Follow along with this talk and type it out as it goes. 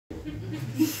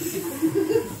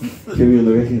Kunnen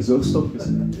jullie nog echt geen zorgstokjes?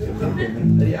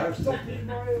 Ja, stop niet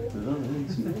maar.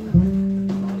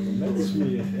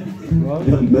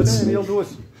 Ja, met smeer. Heel doos.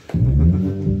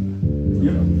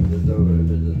 Ja.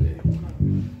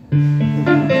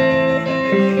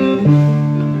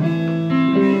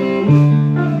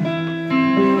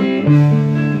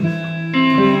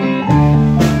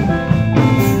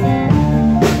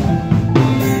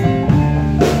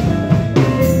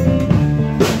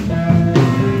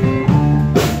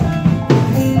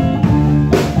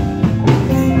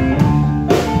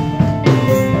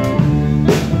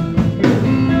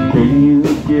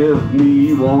 Give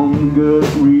me one good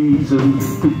reason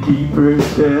to keep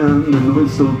pretending we're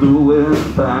still doing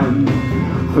fine.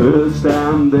 First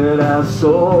time that I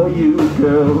saw you,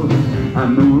 girl, I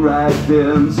knew right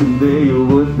then someday you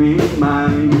would be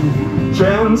mine.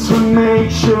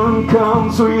 Transformation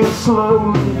comes real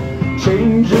slowly,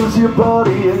 changes your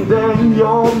body and then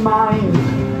your mind.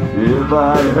 If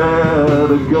I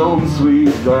had a gun,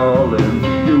 sweet darling,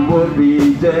 you would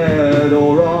be dead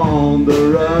or on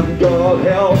the run. God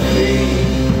help me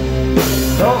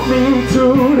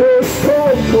to this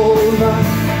cold, cold night.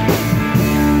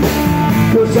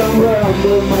 'Cause I'm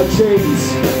rambling my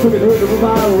chains, getting rid of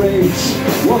my rage.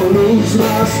 Wanna lose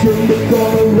my skin, but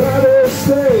gonna rather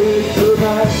stay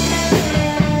tonight.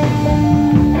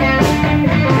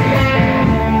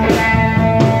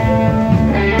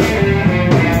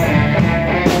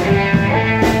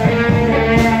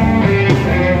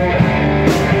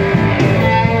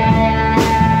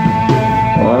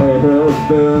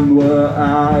 Been where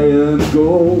I am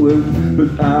going,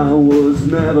 but I was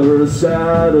never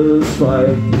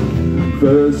satisfied.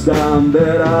 First time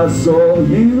that I saw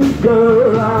you,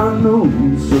 girl, I knew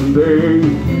someday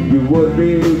you would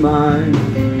be mine.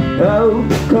 Help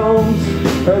comes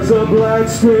as a black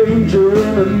stranger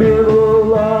in the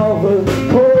middle of a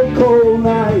cold, cold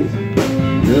night.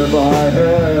 If I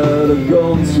had a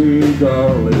gun, sweet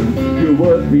darling, you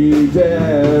would be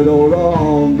dead or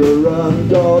on the run.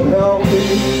 God help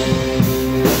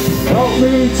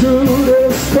me to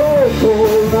this cold,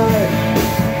 cold night.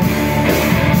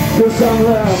 'Cause I'm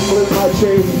rambling my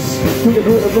chains, getting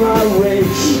rid of my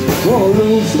rage. Wanna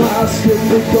lose my skin,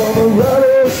 become a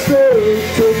rather stay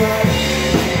tonight.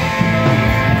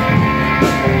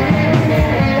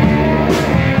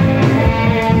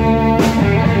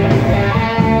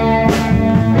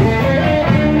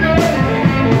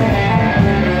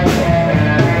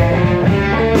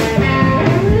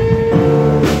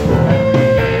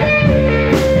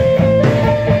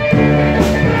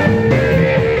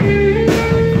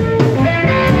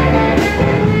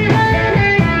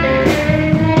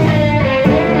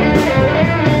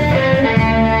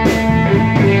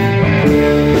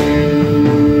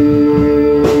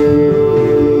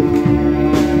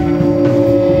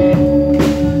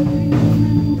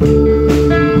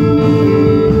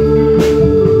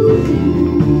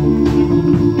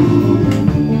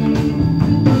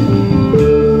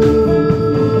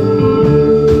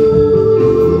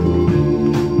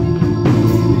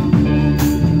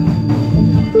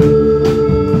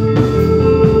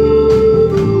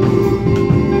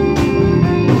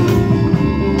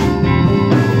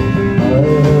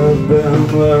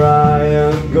 Where I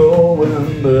am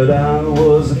going, but I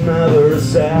was never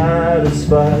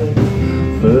satisfied.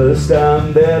 First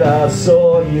time that I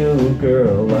saw you,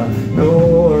 girl, I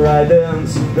knew right then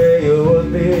someday you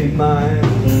would be mine.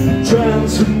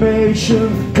 Transformation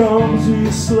comes to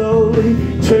you slowly,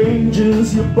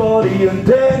 changes your body and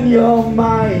then your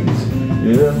mind.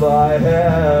 If I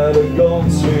had a gun,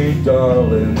 sweet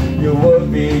darling, you would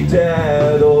be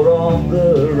dead or on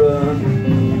the run.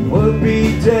 Would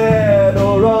be dead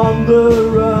or on the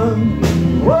run.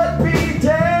 Would be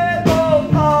dead or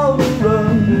on the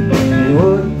run.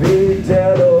 Would be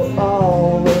dead or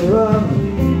on the run.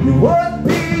 You would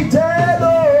be dead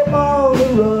or on the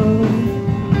run.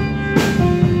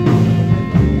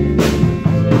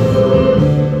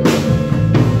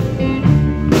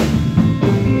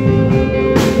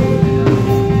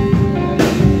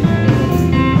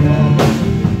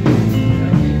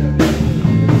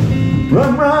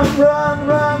 Run, run, run,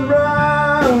 run,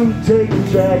 run, take the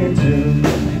dragon tune.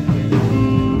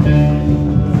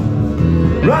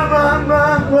 Run, run,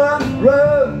 run, run,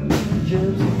 run,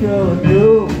 gypsy girl and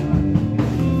you.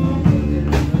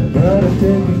 Gotta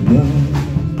take a run.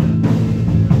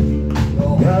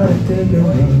 Gotta take a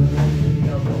run.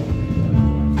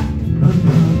 Run,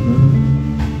 run, run.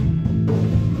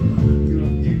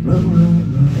 Run, run, run.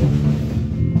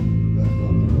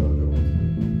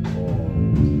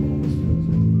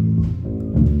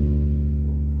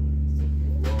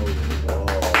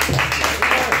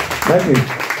 Thank you.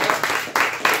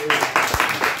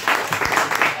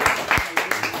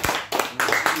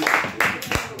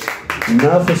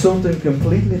 Now for something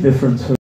completely different.